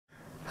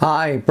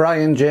Hi,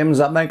 Brian James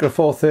at Micro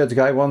Four Thirds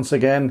Guy once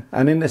again,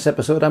 and in this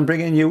episode I'm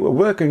bringing you a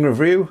working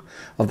review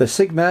of the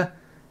Sigma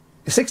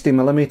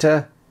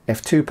 60mm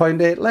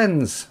f2.8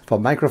 lens for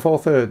Micro Four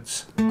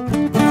Thirds.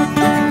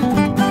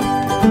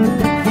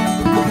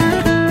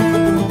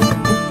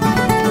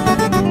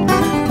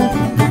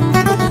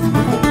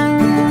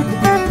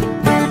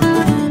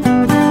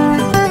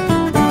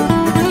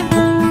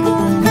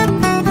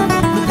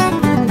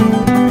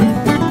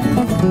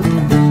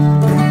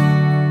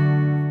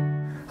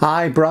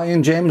 Hi,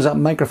 Brian James at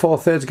Micro Four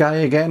Thirds Guy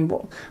again,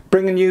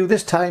 bringing you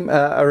this time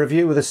a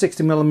review of the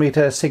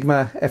 60mm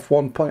Sigma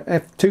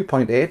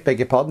f2.8, beg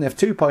your pardon,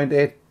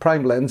 f2.8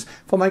 prime lens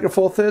for Micro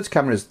Four Thirds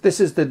cameras.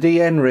 This is the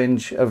DN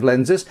range of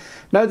lenses,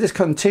 now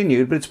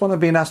discontinued, but it's one I've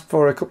been asked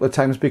for a couple of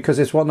times because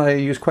it's one I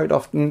use quite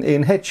often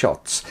in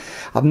headshots.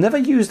 I've never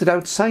used it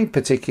outside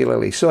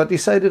particularly, so I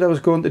decided I was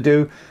going to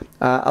do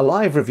a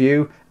live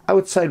review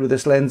outside with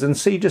this lens and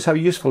see just how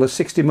useful a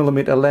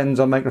 60mm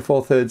lens on Micro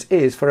Four Thirds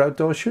is for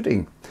outdoor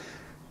shooting.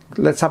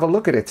 Let's have a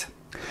look at it.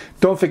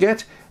 Don't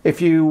forget, if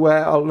you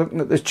are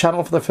looking at this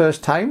channel for the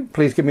first time,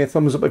 please give me a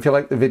thumbs up if you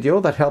like the video.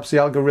 That helps the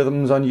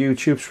algorithms on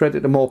YouTube spread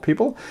it to more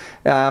people.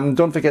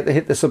 Don't forget to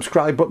hit the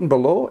subscribe button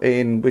below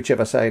in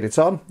whichever side it's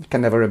on. You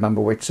can never remember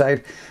which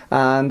side.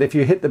 And if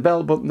you hit the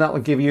bell button, that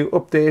will give you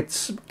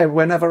updates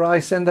whenever I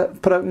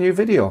put out a new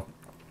video.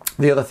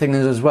 The other thing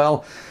is as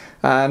well,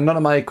 none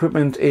of my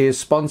equipment is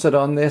sponsored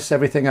on this.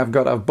 Everything I've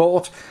got I've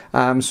bought.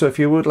 So if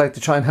you would like to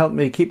try and help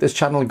me keep this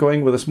channel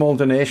going with a small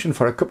donation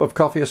for a cup of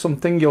coffee or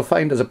something, you'll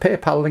find there's a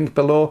PayPal link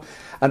below.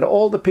 And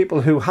all the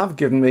people who have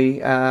given me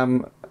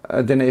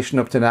a donation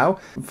up to now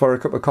for a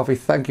cup of coffee,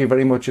 thank you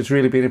very much. It's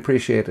really been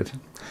appreciated.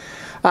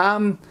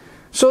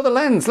 So the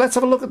lens, let's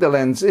have a look at the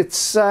lens.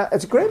 It's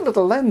a great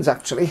little lens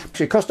actually.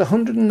 It cost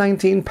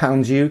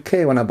 £119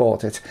 UK when I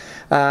bought it.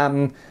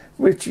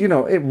 Which, you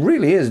know, it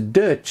really is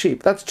dirt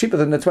cheap. That's cheaper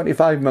than the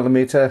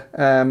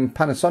 25mm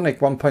Panasonic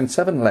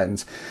 1.7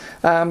 lens.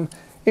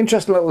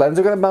 Interesting little lens.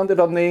 I've got it mounted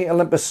on the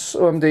Olympus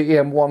OMD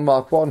EM1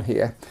 Mark I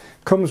here.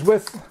 Comes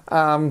with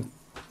a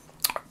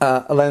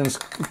lens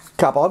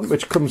cap on,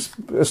 which comes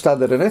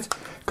standard in it.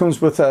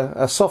 Comes with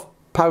a soft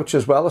pouch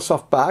as well, a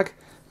soft bag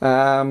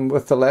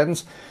with the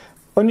lens.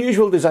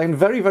 Unusual design,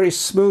 very, very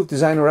smooth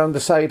design around the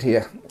side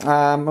here.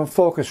 A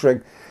focus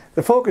ring.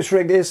 The focus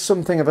ring is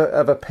something of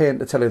a pain,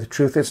 to tell you the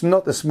truth. It's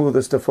not the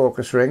smoothest of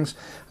focus rings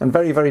and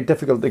very, very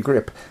difficult to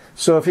grip.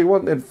 So if you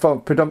wanted for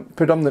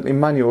predominantly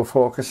manual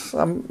focus,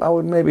 I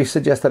would maybe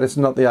suggest that it's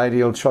not the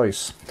ideal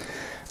choice.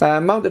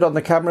 Mounted on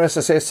the camera, as I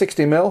say,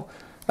 60mm.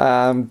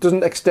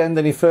 Doesn't extend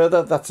any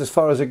further. That's as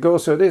far as it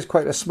goes. So it is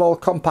quite a small,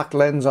 compact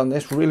lens on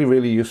this. Really,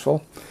 really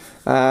useful.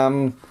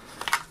 Metal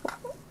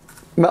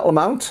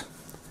mount.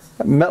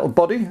 Metal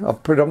body, or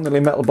predominantly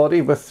metal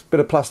body with a bit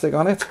of plastic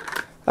on it.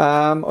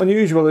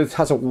 Unusual, it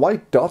has a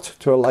white dot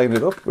to align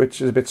it up,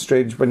 which is a bit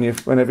strange when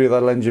every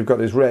other lens you've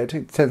got is red.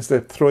 It tends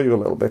to throw you a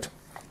little bit.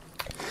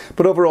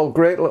 But overall,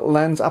 great little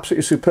lens,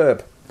 absolutely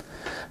superb.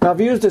 Now,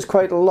 I've used this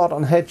quite a lot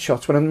on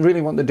headshots when I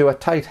really want to do a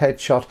tight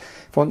headshot.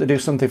 If I want to do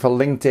something for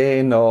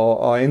LinkedIn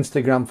or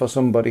Instagram for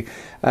somebody,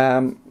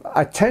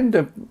 I tend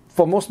to,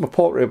 for most of my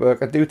portrait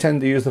work, I do tend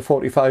to use the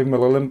 45mm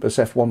Olympus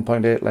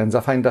f1.8 lens.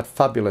 I find that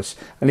fabulous,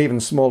 and even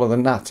smaller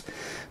than that.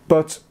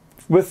 But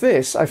with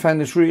this, I find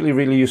this really,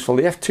 really useful.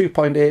 The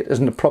f2.8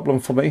 isn't a problem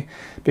for me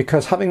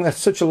because having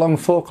such a long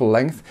focal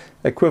length,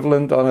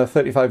 equivalent on a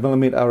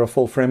 35mm or a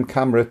full frame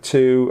camera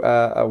to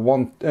a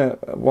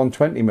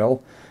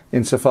 120mm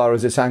insofar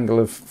as its angle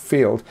of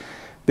field,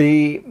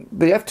 the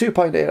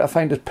f2.8 I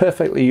find is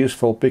perfectly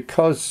useful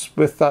because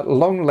with that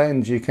long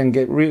lens you can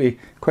get really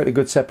quite a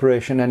good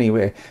separation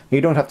anyway.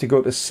 You don't have to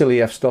go to silly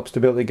f-stops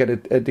to be able to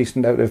get a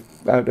decent out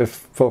of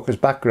focus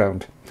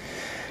background.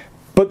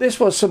 But this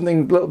was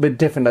something a little bit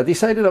different. I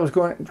decided I was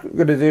going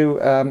to do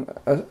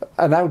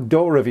an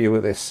outdoor review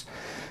of this.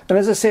 And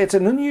as I say, it's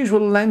an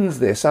unusual lens,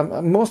 this.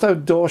 Most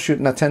outdoor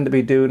shooting I tend to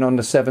be doing on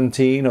the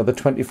 17 or the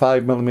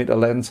 25mm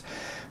lens.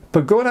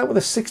 But going out with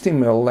a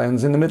 60mm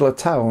lens in the middle of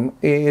town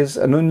is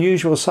an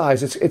unusual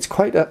size. It's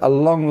quite a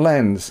long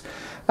lens.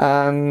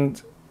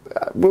 And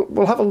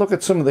we'll have a look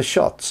at some of the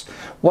shots.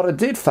 What I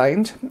did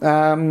find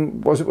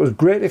was it was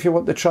great if you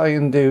want to try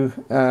and do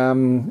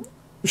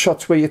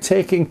shots where you're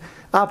taking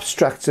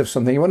abstracts of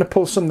something. You want to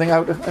pull something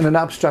out in an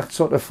abstract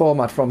sort of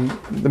format from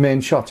the main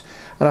shot,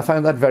 and I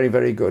found that very,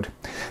 very good.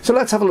 So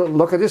let's have a little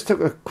look. I just took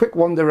a quick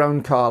wander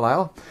around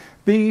Carlisle.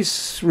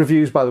 These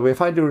reviews, by the way,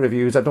 if I do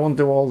reviews, I don't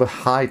do all the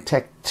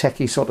high-tech,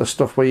 techie sort of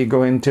stuff where you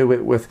go into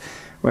it with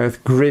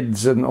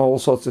grids and all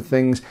sorts of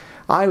things.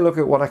 I look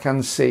at what I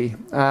can see,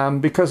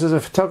 because as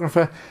a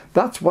photographer,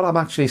 that's what I'm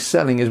actually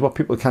selling, is what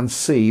people can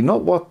see,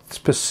 not what's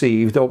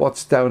perceived or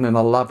what's down in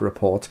a lab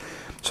report.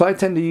 So I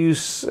tend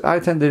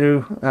to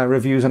do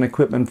reviews on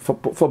equipment for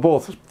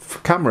both for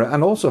camera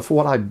and also for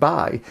what I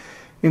buy,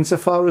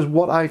 insofar as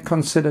what I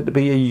consider to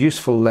be a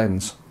useful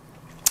lens.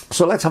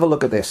 So let's have a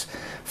look at this.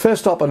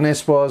 First stop on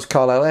this was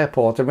Carlisle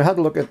Airport, and we had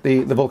a look at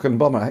the Vulcan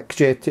bomber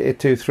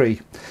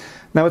XJ823.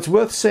 Now it's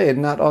worth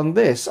saying that on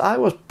this I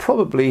was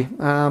probably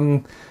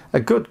a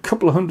good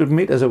couple of 100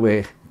 meters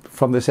away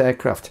from this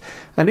aircraft,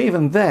 and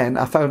even then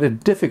I found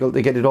it difficult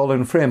to get it all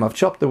in frame. I've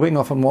chopped the wing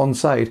off on one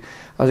side.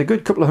 I was a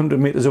good couple of 100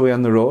 meters away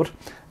on the road,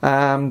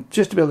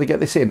 just to be able to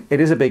get this in.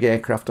 It is a big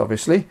aircraft,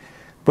 obviously,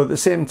 but at the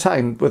same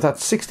time, with that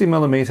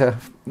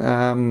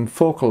 60mm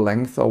focal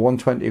length, or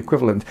 120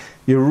 equivalent,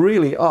 you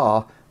really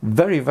are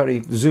very,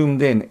 very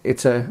zoomed in.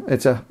 It's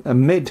a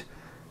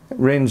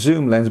mid-range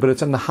zoom lens, but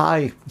it's on the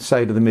high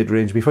side of the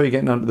mid-range before you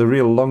get onto the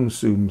real long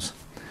zooms.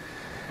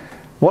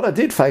 What I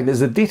did find is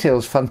the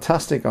detail's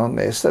fantastic on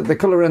this. The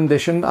colour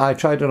rendition, I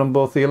tried it on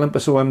both the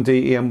Olympus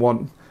OMD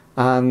EM1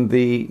 and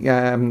the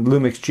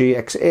Lumix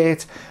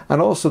GX8,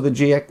 and also the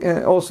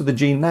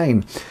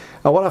G9.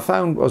 And what I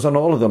found was on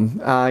all of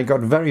them, I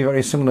got very,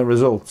 very similar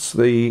results.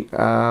 The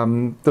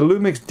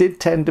Lumix did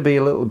tend to be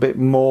a little bit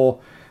more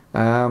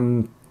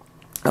intense,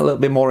 a little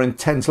bit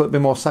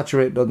more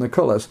saturated on the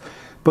colours.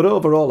 But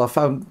overall, I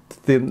found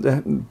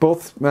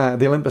both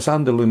the Olympus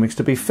and the Lumix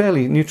to be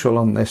fairly neutral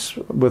on this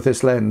with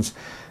this lens.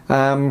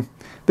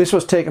 This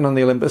was taken on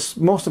the Olympus.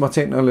 Most of them are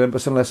taken on the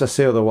Olympus unless I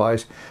say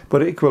otherwise.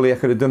 But equally, I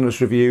could have done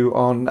this review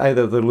on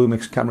either of the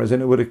Lumix cameras,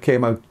 and it would have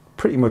came out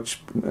pretty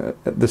much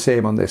the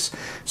same on this.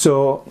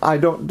 So I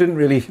didn't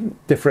really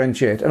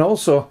differentiate. And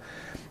also,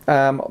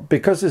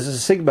 because this is a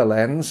Sigma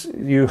lens,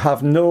 you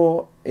have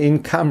no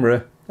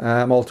in-camera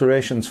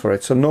alterations for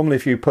it. So normally,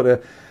 if you put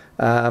a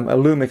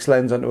Lumix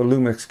lens onto a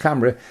Lumix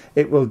camera,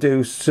 it will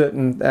do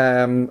certain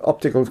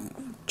optical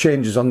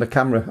changes on the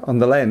camera, on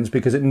the lens,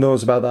 because it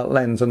knows about that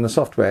lens and the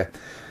software.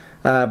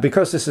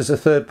 Because this is a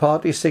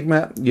third-party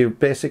Sigma, you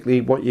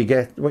basically what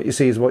you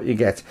see is what you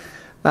get.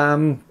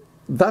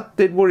 That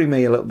did worry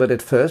me a little bit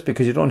at first,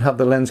 because you don't have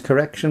the lens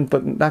correction,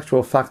 but in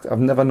actual fact I've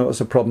never noticed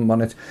a problem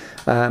on it.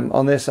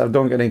 On this I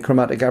don't get any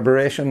chromatic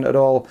aberration at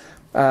all,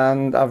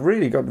 and I've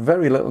really got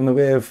very little in the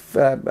way of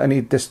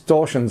any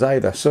distortions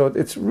either, so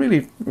it's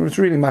really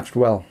matched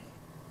well.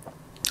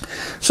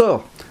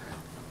 So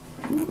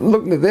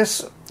looking at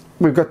this,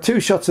 we've got two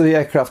shots of the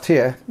aircraft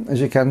here,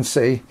 as you can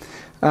see,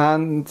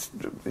 and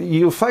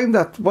you'll find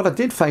that what I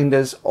did find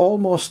is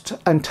almost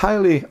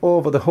entirely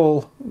over the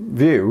whole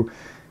view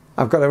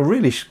I've got a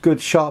really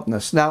good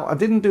sharpness. Now, I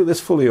didn't do this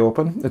fully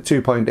open at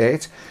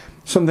 2.8.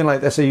 Something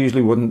like this I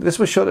usually wouldn't. This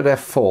was shot at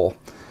f4.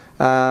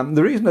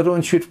 The reason I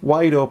don't shoot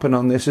wide open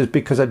on this is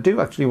because I do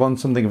actually want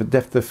something of a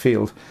depth of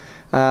field.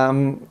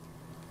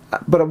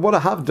 But what I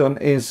have done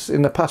is,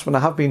 in the past when I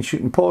have been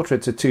shooting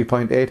portraits at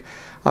 2.8,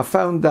 I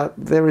found that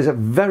there is a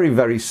very,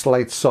 very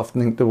slight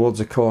softening towards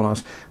the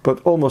corners,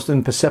 but almost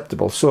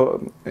imperceptible.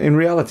 So in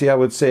reality, I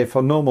would say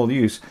for normal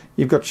use,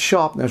 you've got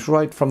sharpness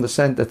right from the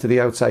center to the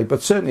outside,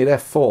 but certainly at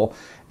f4,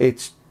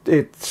 it's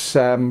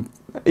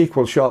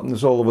equal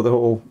sharpness all over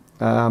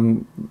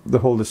the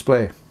whole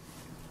display.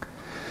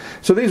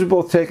 So these were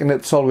both taken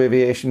at Solway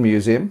Aviation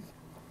Museum,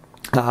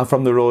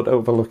 from the road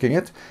overlooking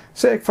it,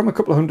 say from a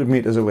couple of 100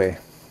 meters away.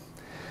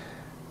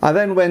 I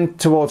then went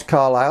towards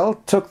Carlisle,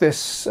 took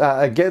this,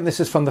 again this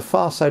is from the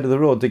far side of the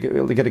road to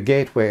get a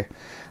gateway,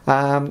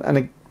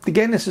 and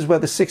again this is where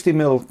the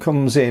 60mm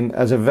comes in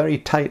as a very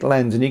tight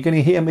lens, and you're going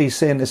to hear me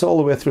saying this all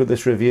the way through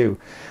this review.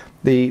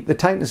 The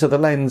tightness of the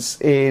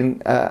lens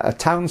in a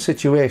town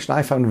situation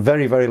I found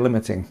very, very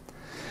limiting.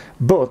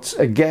 But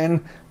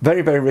again,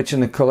 very, very rich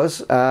in the colours.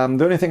 The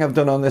only thing I've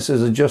done on this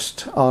is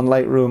adjust on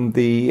Lightroom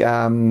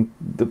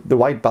the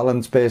white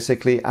balance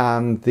basically,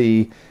 and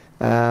the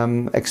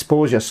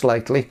exposure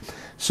slightly.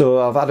 So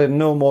I've added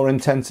no more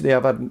intensity,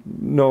 I've had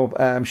no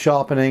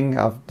sharpening,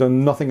 I've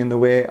done nothing in the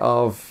way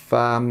of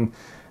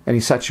any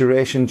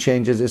saturation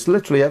changes. It's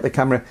literally at the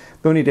camera.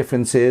 The only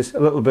difference is a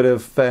little bit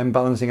of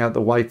balancing out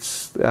the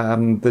whites,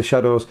 the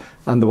shadows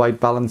and the white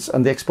balance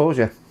and the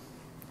exposure.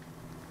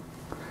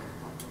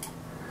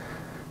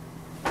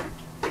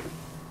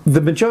 The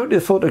majority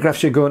of the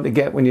photographs you're going to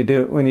get when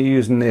you're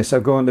using this are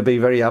going to be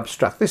very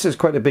abstract. This is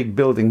quite a big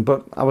building,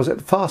 but I was at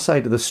the far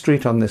side of the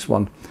street on this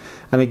one,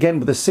 and again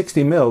with the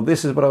 60mm,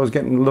 this is what I was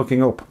getting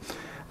looking up.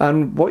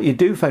 And what you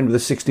do find with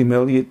the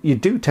 60mm, you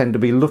do tend to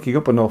be looking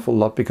up an awful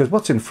lot, because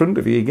what's in front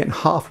of you, you're getting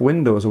half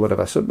windows or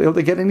whatever. So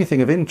to get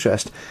anything of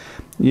interest,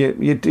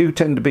 you do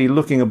tend to be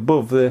looking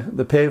above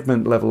the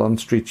pavement level on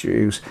street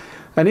views.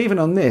 And even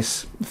on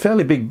this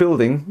fairly big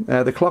building,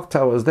 the clock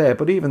tower is there,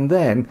 but even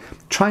then,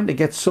 trying to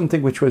get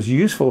something which was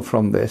useful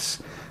from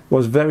this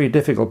was very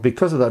difficult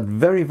because of that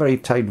very, very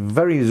tight,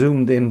 very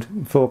zoomed in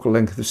focal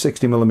length of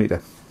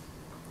 60mm.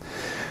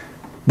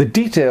 The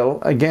detail,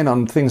 again,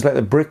 on things like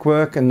the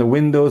brickwork and the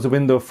windows, the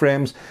window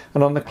frames,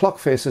 and on the clock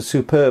face is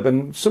superb.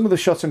 And some of the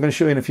shots I'm going to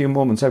show you in a few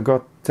moments, I've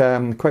got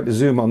quite a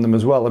zoom on them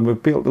as well, and we'll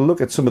be able to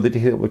look at some of the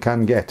detail we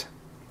can get.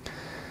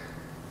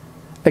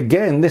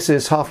 Again, this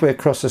is halfway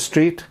across the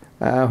street.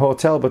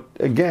 Hotel, but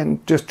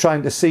again, just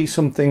trying to see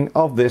something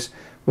of this.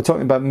 We're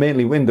talking about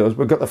mainly windows.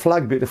 We've got the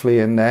flag beautifully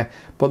in there,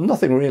 but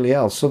nothing really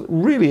else. So it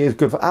really is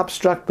good for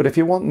abstract, but if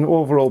you want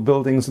overall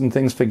buildings and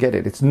things, forget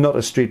it. It's not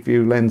a street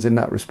view lens in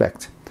that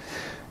respect.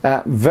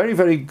 Very,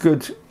 very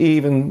good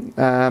even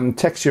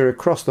texture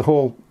across the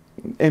whole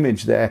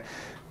image there.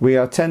 We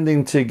are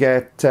tending to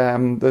get,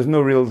 there's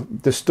no real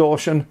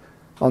distortion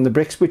on the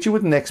bricks, which you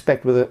wouldn't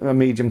expect with a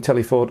medium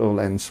telephoto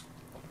lens.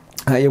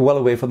 You're well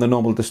away from the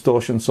normal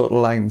distortion sort of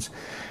lines.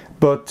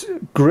 But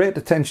great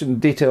attention to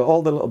detail.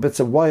 All the little bits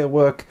of wire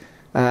work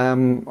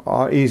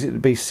are easy to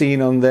be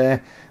seen on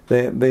there.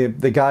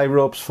 The guy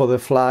ropes for the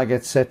flag,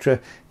 etc.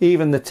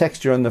 Even the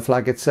texture on the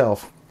flag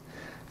itself.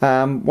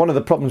 One of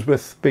the problems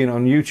with being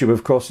on YouTube,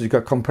 of course, is you've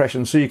got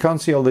compression, so you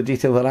can't see all the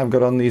detail that I've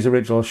got on these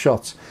original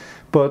shots.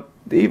 But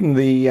even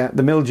the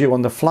mildew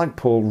on the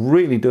flagpole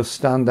really does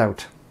stand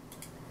out.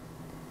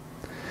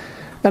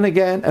 And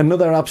again,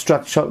 another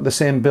abstract shot of the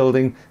same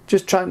building.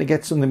 Just trying to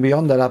get something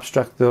beyond that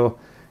abstract, though,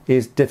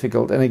 is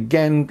difficult. And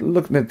again,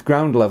 looking at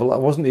ground level, I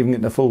wasn't even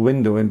getting a full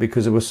window in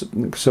because it was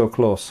so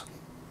close.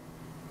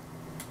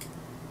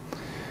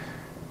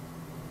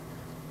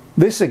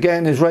 This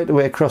again is right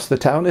away across the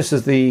town. This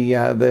is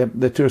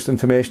the tourist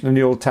information in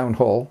the old town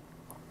hall.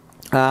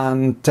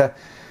 And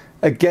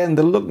again,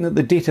 they're looking at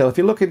the detail. If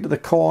you look into the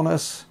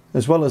corners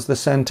as well as the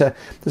centre,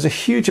 there's a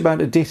huge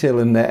amount of detail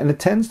in there, and it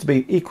tends to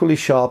be equally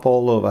sharp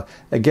all over.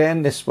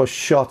 Again, this was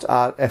shot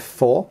at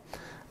f4.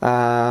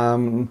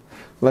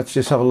 Let's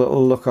just have a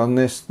little look on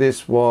this.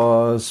 This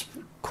was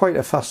quite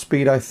a fast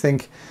speed, I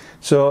think.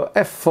 So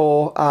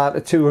f4 at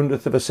a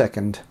 200th of a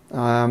second,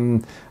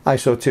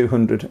 ISO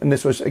 200, and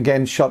this was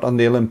again shot on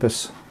the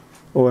Olympus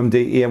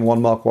OMD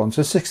EM1 Mark 1,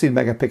 so 16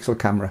 megapixel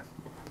camera.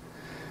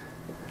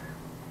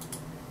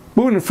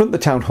 Moving in front of the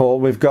town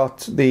hall, we've got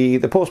the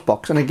post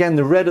box, and again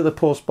the red of the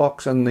post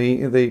box and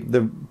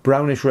the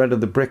brownish red of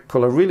the brick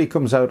colour really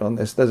comes out on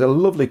this. There's a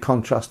lovely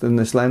contrast in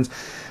this lens,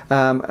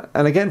 and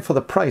again for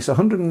the price,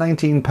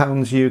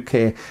 £119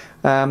 UK.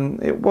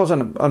 It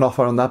wasn't an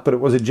offer on that, but it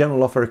was a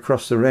general offer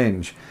across the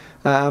range.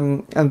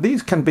 And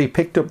these can be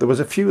picked up. There was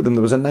a few of them.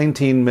 There was a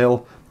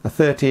 19mm, a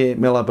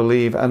 38mm I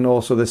believe, and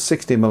also the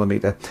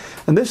 60mm.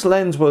 And this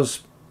lens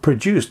was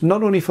produced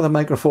not only for the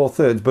Micro Four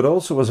Thirds, but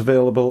also was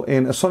available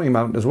in a Sony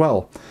mount as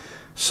well.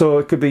 So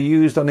it could be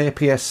used on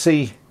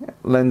APS-C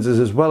lenses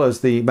as well as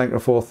the Micro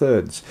Four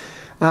Thirds.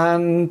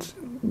 And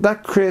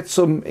that creates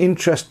some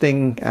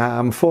interesting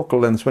focal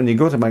lengths when you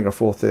go to Micro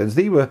Four Thirds.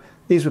 These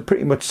were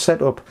pretty much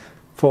set up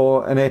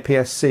for an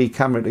APS-C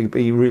camera to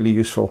be really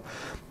useful.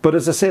 But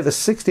as I say, the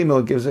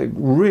 60mm gives a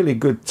really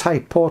good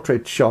tight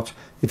portrait shot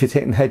if you're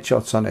taking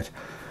headshots on it.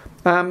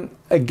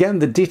 Again,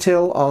 the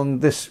detail on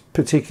this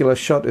particular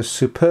shot is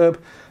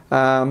superb.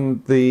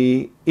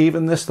 The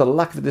evenness, the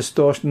lack of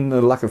distortion,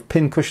 the lack of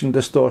pincushion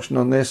distortion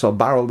on this, or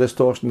barrel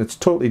distortion, it's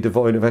totally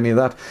devoid of any of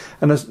that.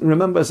 And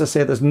remember, as I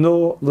say, there's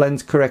no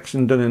lens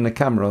correction done in the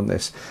camera on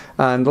this.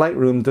 And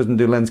Lightroom doesn't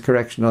do lens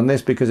correction on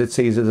this because it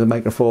sees it as a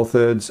Micro Four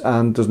Thirds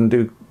and doesn't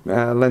do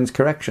lens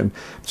correction.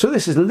 So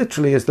this is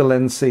literally as the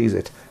lens sees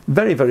it.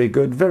 Very, very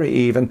good, very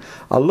even.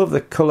 I love the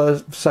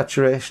colour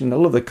saturation, I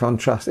love the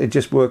contrast, it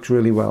just works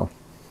really well.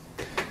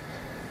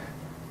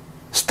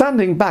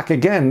 Standing back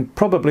again,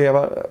 probably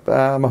about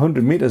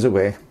 100 metres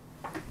away,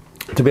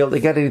 to be able to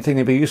get anything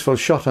of a useful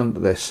shot onto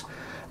this.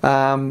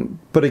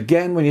 But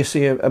again, when you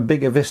see a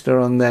bigger vista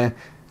on there,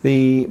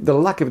 the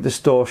lack of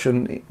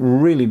distortion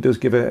really does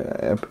give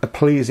a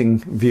pleasing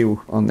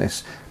view on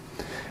this.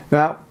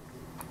 Now,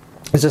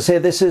 as I say,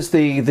 this is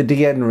the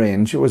DN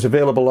range. It was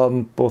available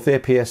on both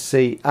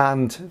APS-C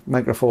and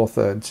Micro Four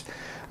Thirds.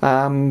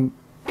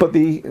 But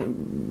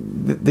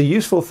the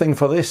useful thing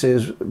for this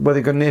is, whether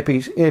you've got an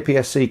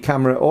APS-C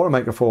camera or a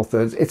Micro Four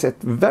Thirds, it's a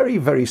very,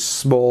 very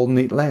small,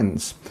 neat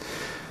lens.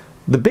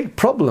 The big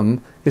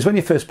problem is when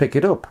you first pick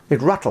it up,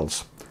 it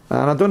rattles.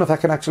 And I don't know if I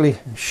can actually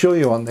show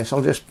you on this.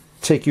 I'll just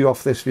take you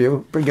off this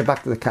view, bring it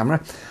back to the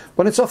camera.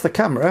 When it's off the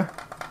camera,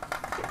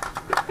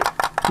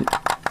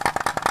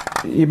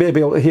 you may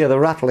be able to hear the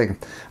rattling,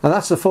 and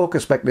that's the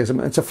focus mechanism.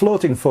 It's a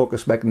floating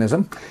focus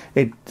mechanism.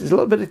 It's a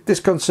little bit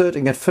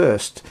disconcerting at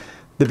first.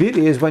 The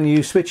beauty is when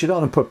you switch it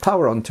on and put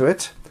power onto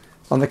it,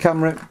 on the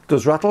camera it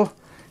does rattle.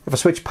 If I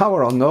switch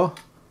power on though,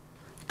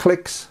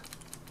 clicks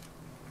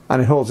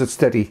and it holds it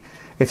steady.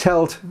 It's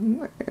held,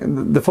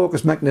 the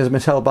focus mechanism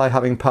is held by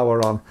having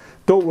power on.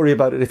 Don't worry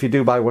about it if you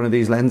do buy one of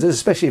these lenses,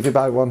 especially if you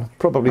buy one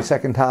probably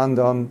second hand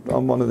on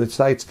one of the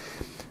sites.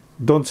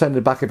 Don't send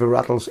it back if it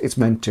rattles, it's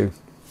meant to.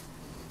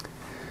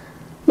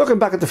 Looking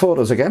back at the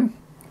photos again,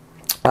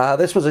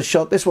 this was a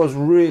shot, this was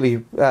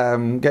really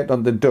getting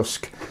on the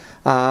dusk.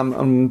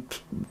 And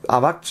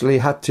I've actually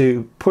had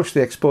to push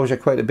the exposure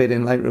quite a bit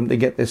in Lightroom to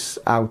get this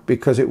out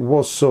because it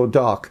was so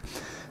dark.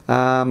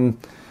 And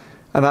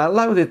I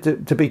allowed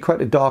it to be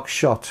quite a dark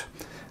shot.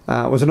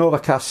 It was an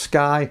overcast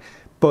sky,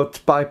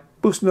 but by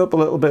boosting up a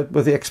little bit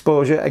with the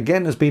exposure,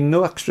 again, there's been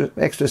no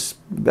extra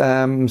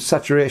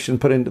saturation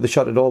put into the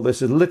shot at all.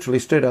 This is literally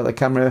straight out of the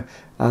camera,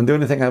 and the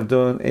only thing I've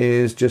done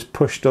is just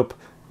pushed up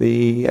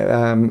the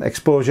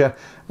exposure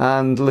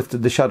and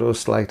lifted the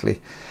shadows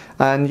slightly.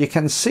 And you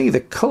can see the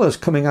colours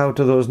coming out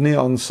of those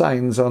neon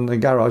signs on the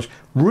garage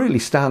really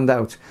stand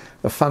out.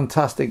 They're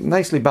fantastic,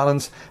 nicely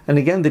balanced, and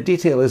again the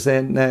detail is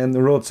in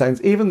the road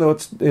signs. Even though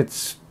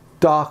it's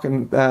dark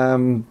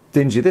and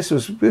dingy, this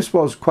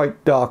was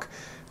quite dark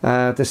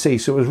to see,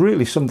 so it was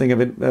really something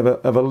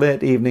of a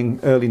late evening,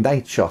 early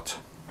night shot.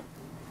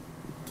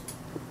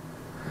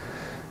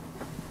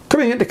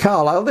 Coming into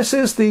Carlisle, this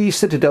is the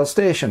Citadel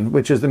station,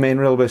 which is the main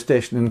railway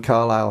station in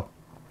Carlisle.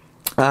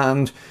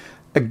 And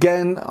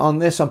again, on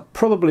this, I'm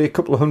probably a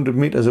couple of 100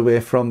 metres away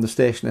from the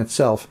station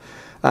itself.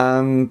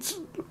 And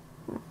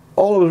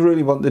all I was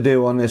really wanting to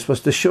do on this was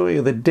to show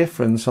you the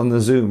difference on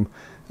the zoom,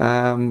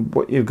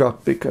 what you've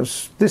got,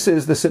 because this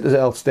is the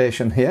Citadel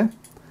station here.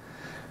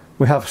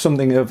 We have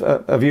something of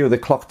a view of the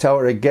clock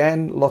tower,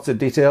 again, lots of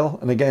detail,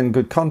 and again,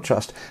 good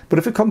contrast. But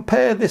if we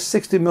compare this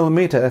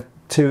 60mm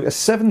to a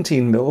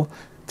 17mm,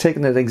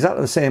 taken at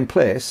exactly the same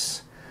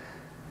place,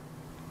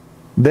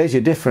 there's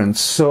your difference.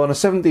 So on a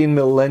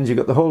 17mm lens, you've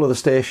got the whole of the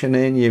station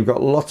in, you've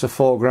got lots of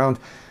foreground.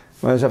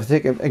 Whereas if I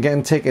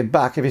take it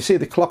back, if you see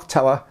the clock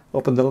tower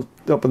up on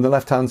the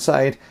left-hand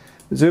side,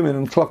 zoom in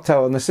on the clock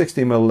tower on the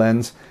 60mm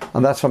lens,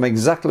 and that's from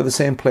exactly the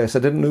same place. I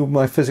didn't move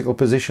my physical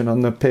position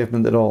on the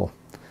pavement at all.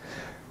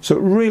 So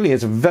it really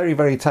is a very,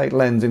 very tight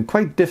lens, and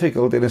quite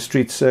difficult in a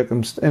street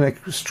scene to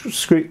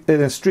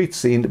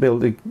be able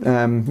to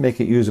make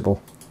it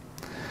usable.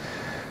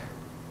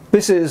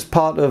 This is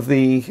part of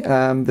the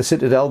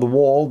Citadel, the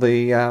wall,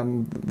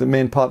 the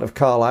main part of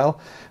Carlisle.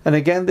 And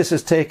again, this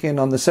is taken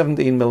on the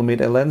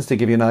 17mm lens to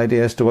give you an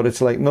idea as to what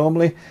it's like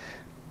normally.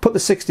 Put the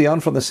 60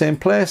 on from the same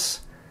place,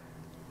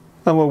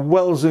 and we're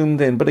well zoomed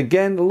in. But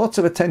again, lots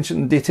of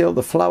attention to detail.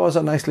 The flowers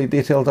are nicely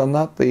detailed on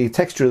that. The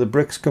texture of the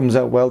bricks comes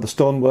out well, the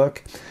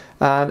stonework.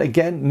 And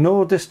again,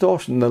 no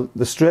distortion.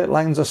 The straight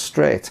lines are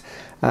straight.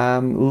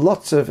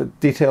 Lots of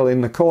detail in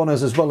the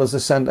corners as well as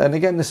the centre. And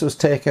again, this was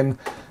taken,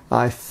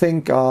 I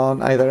think,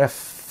 on either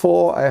f4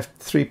 or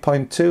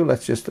f3.2.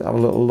 Let's just have a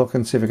little look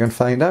and see if we can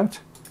find out.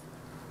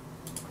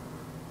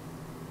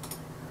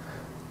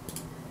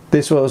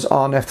 This was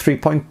on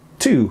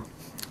f3.2.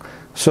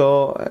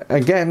 So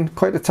again,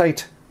 quite a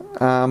tight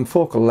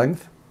focal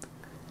length.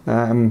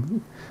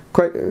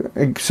 Quite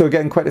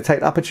a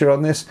tight aperture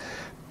on this,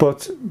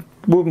 but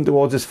moving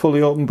towards is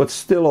fully open, but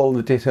still all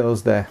the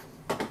details there.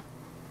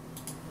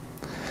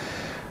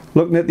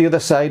 Looking at the other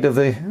side of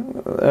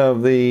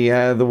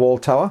the wall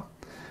tower,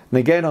 and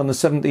again on the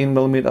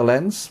 17mm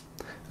lens,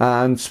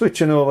 and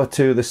switching over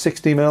to the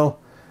 60mm,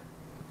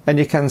 and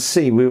you can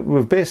see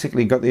we've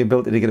basically got the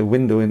ability to get a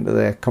window into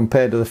there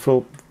compared to the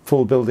full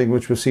building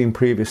which we've seen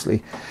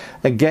previously.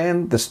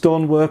 Again, the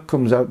stonework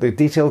comes out, the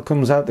detail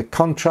comes out, the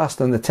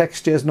contrast and the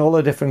textures and all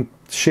the different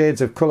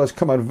shades of colours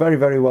come out very,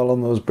 very well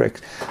on those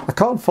bricks. I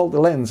can't fault the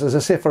lens, as I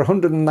say, for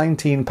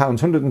 £119,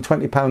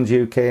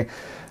 £120 UK.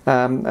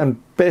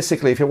 And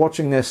basically, if you're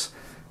watching this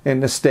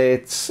in the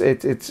States,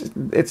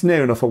 it's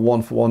near enough a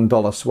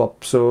 $1-for-$1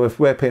 swap. So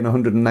if we're paying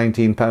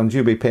 £119,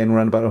 you'll be paying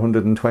around about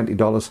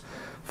 $120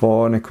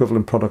 for an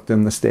equivalent product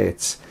in the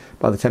States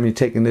by the time you're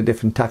taking the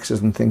different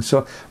taxes and things.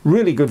 So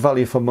really good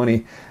value for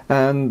money,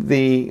 and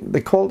the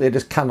quality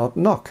just cannot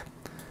knock.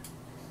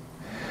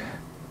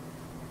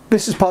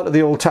 This is part of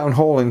the old town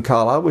hall in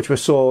Carlisle, which we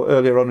saw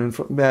earlier on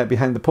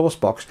behind the post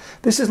box.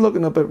 This is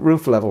looking up at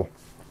roof level.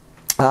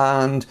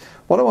 And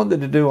what I wanted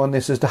to do on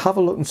this is to have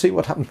a look and see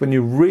what happens when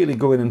you really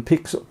go in and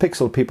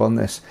pixel peep on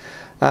this.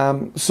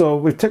 So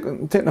we've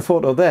taken a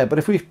photo there, but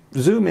if we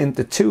zoom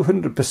into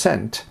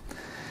 200%,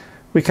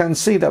 we can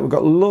see that we've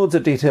got loads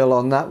of detail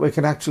on that. We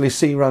can actually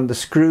see around the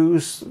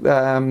screws.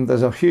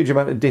 There's a huge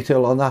amount of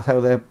detail on that, how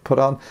they're put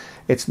on.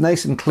 It's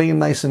nice and clean,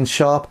 nice and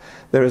sharp.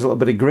 There is a little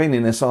bit of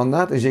graininess on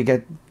that as you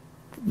get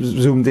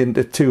zoomed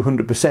into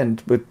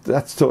 200%, but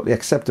that's totally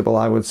acceptable,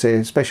 I would say,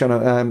 especially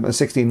on a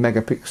 16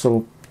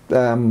 megapixel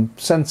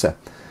sensor.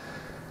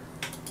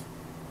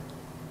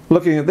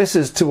 Looking at this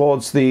is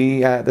towards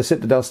the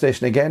Citadel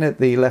station again at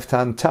the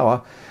left-hand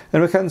tower,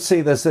 and we can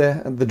see there's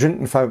the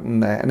drinking fountain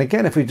there. And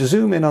again, if we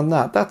zoom in on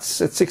that, that's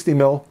at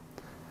 60mm.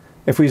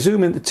 If we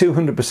zoom into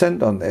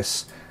 200% on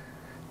this,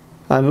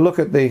 and look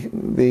at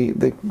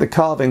the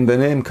carving, the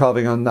name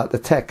carving on that, the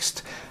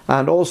text,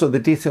 and also the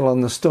detail on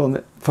the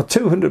stone, for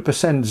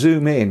 200%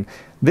 zoom in,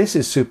 this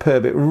is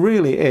superb. It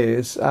really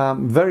is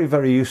very,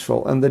 very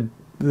useful, and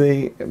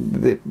the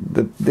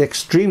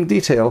extreme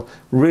detail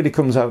really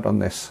comes out on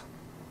this.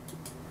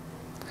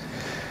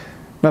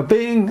 Now,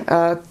 being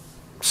a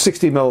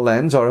 60mm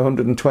lens or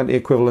 120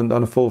 equivalent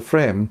on a full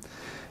frame,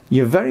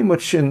 you're very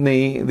much in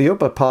the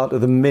upper part of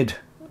the mid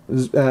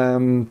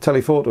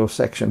telephoto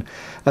section.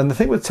 And the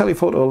thing with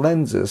telephoto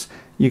lenses,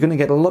 you're going to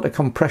get a lot of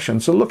compression.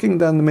 So looking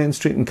down the main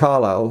street in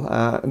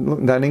Carlisle,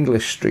 looking down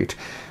English Street,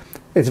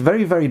 it's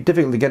very, very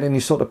difficult to get any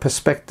sort of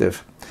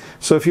perspective.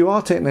 So if you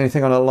are taking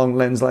anything on a long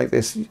lens like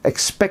this,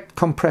 expect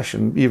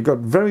compression. You've got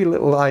very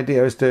little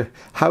idea as to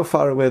how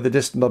far away the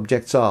distant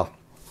objects are.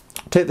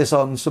 Take this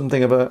on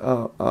something of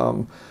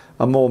a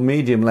more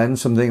medium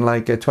lens, something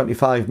like a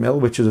 25mm,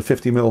 which is a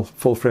 50mm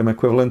full frame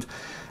equivalent.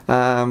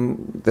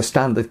 The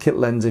standard kit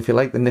lens, if you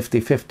like, the nifty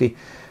 50.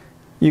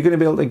 You're going to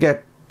be able to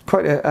get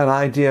quite an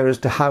idea as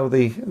to how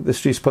the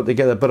street's put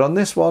together. But on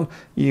this one,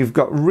 you've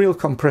got real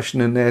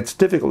compression in there. It's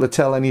difficult to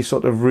tell any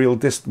sort of real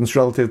distance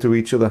relative to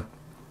each other.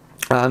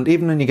 And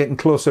even when you're getting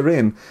closer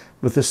in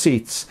with the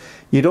seats,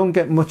 you don't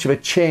get much of a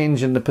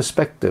change in the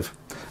perspective.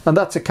 And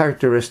that's a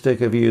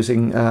characteristic of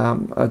using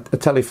a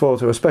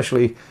telephoto,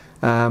 especially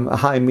a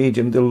high,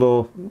 medium to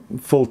low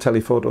full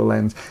telephoto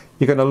lens,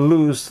 you're going to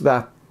lose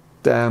that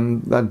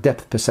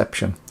depth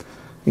perception.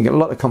 You get a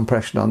lot of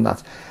compression on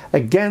that.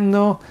 Again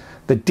though,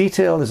 the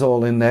detail is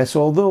all in there,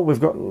 so although we've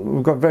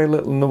got very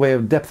little in the way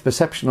of depth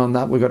perception on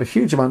that, we've got a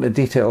huge amount of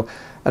detail,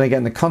 and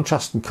again the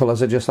contrast and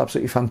colours are just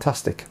absolutely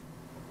fantastic.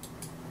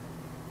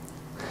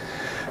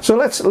 So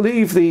let's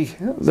leave the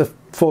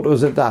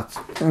photos at that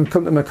and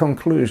come to my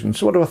conclusion.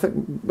 So what do I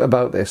think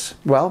about this?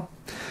 Well,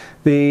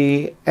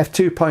 the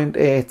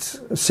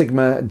f2.8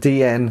 Sigma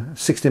DN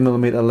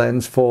 60mm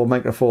lens for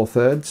Micro Four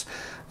Thirds,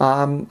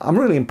 I'm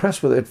really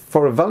impressed with it.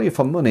 For a value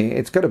for money,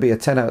 it's got to be a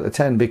 10 out of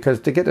 10, because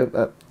to get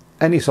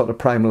any sort of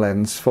prime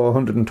lens for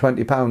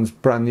 £120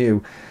 brand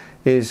new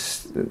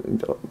is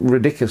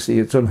ridiculously,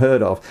 it's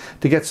unheard of.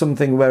 To get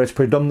something where it's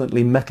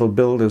predominantly metal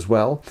build as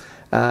well,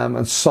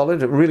 and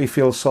solid, it really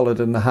feels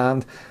solid in the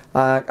hand,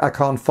 I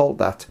can't fault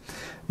that.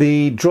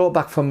 The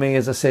drawback for me,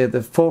 as I say,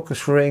 the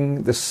focus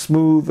ring, the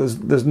smooth,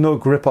 there's no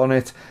grip on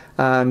it,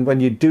 and when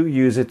you do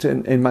use it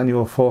in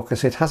manual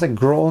focus, it has a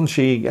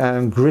graunchy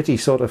and gritty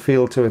sort of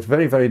feel to it.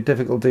 Very, very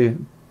difficult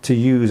to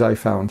use, I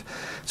found.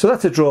 So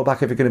that's a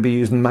drawback if you're going to be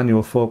using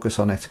manual focus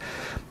on it.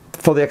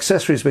 For the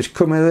accessories which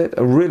come with it,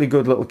 a really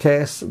good little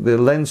case. The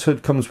lens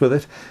hood comes with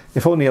it.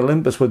 If only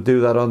Olympus would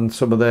do that on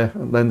some of their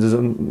lenses,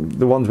 and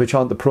the ones which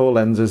aren't the pro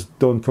lenses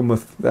don't come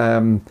with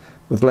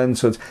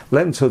lens hoods.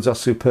 Lens hoods are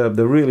superb.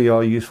 They really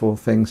are useful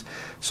things.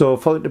 So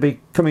for it to be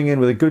coming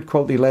in with a good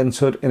quality lens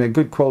hood in a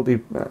good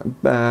quality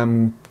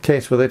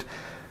case with it,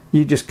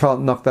 you just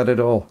can't knock that at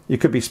all. You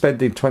could be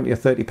spending £20 or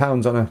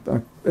 £30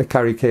 on a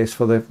carry case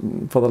for the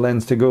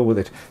lens to go with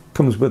it.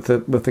 Comes with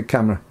the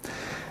camera.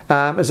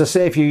 As I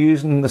say, if you're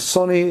using the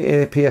Sony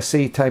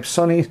APS-C type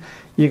Sony,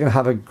 you're going to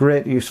have a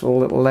great useful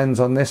little lens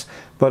on this.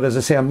 But as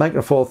I say, on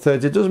Micro Four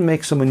Thirds, it does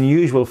make some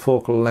unusual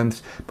focal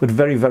lengths, but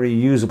very, very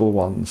usable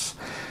ones.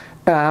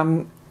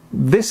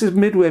 This is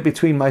midway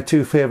between my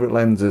two favourite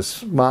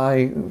lenses.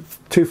 My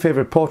two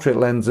favourite portrait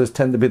lenses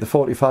tend to be the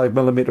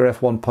 45mm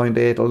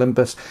f1.8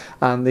 Olympus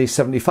and the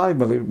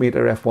 75mm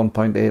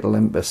f1.8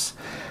 Olympus.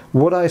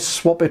 Would I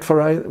swap it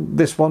for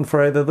this one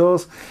for either of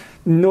those?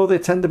 No, they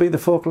tend to be the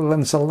focal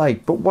lengths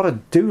alike. But what I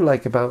do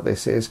like about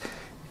this is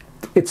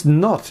it's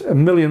not a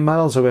million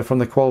miles away from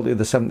the quality of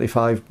the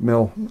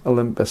 75mm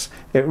Olympus.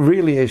 It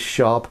really is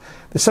sharp.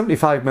 The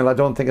 75mm I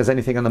don't think there's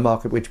anything on the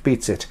market which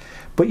beats it,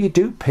 but you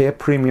do pay a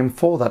premium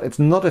for that. It's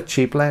not a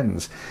cheap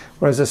lens.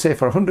 Whereas I say,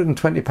 for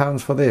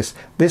 £120 for this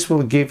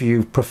will give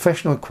you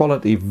professional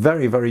quality,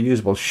 very, very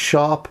usable,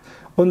 sharp,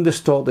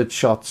 undistorted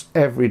shots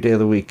every day of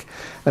the week.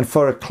 And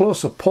for a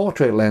close-up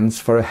portrait lens,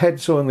 for a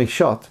heads-only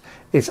shot,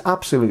 it's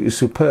absolutely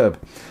superb.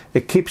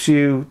 It keeps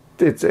you,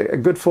 it's a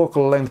good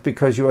focal length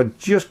because you are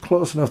just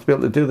close enough to be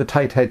able to do the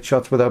tight head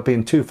shots without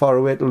being too far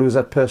away to lose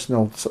that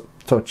personal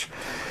touch.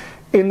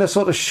 In the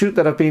sort of shoot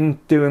that I've been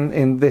doing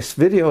in this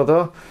video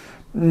though,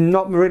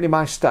 not really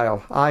my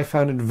style. I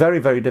found it very,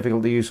 very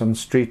difficult to use on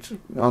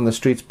the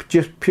streets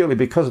just purely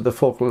because of the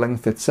focal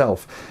length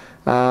itself.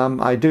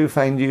 I do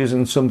find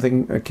using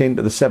something akin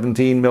to the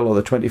 17mm or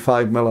the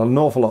 25mm an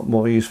awful lot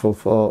more useful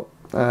for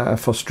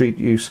street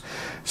use.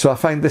 So I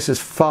find this is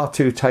far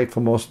too tight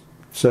for most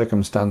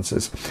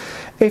circumstances.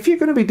 If you're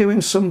going to be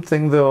doing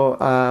something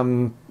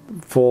though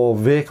for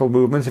vehicle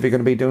movements, if you're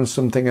going to be doing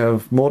something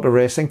of motor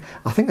racing,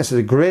 I think this is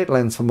a great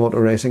lens for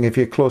motor racing if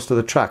you're close to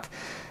the track.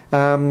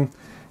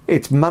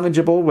 It's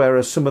manageable,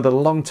 whereas some of the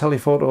long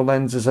telephoto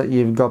lenses that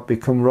you've got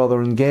become rather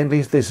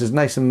ungainly. This is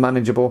nice and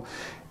manageable.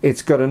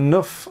 It's got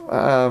enough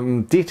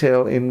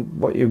detail in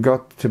what you've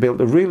got to be able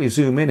to really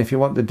zoom in if you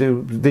want to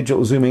do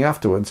digital zooming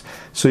afterwards,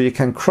 so you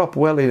can crop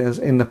well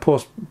in the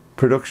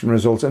post-production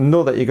results and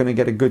know that you're going to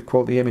get a good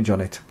quality image on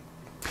it.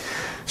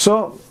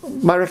 So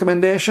my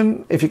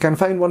recommendation, if you can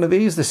find one of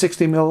these, the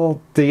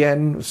 60mm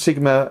DN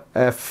Sigma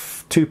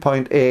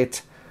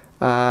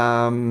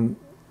f2.8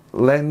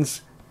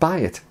 lens, buy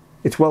it.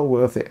 It's well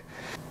worth it.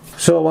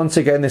 So once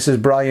again, this is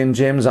Brian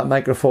James at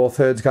Micro Four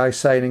Thirds guy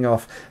signing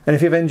off. And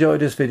if you've enjoyed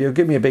this video,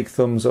 give me a big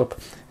thumbs up.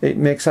 It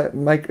makes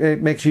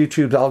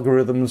YouTube's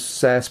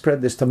algorithms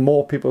spread this to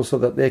more people so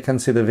that they can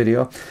see the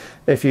video.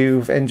 If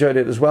you've enjoyed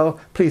it as well,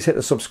 please hit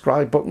the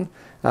subscribe button.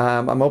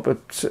 I'm up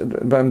at,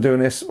 I'm doing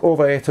this,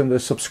 over 800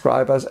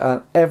 subscribers,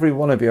 and every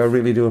one of you I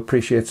really do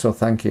appreciate, so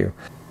thank you.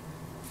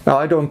 Now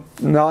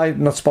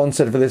I'm not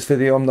sponsored for this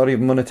video, I'm not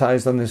even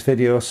monetized on this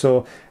video,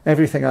 so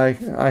everything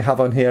I have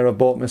on here I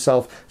bought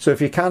myself. So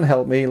if you can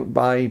help me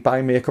by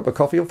buying me a cup of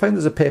coffee, you'll find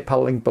there's a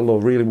PayPal link below,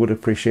 really would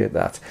appreciate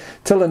that.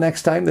 Till the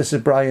next time, this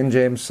is Brian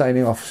James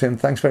signing off, saying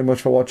thanks very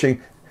much for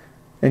watching,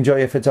 enjoy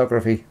your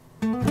photography,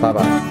 bye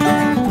bye.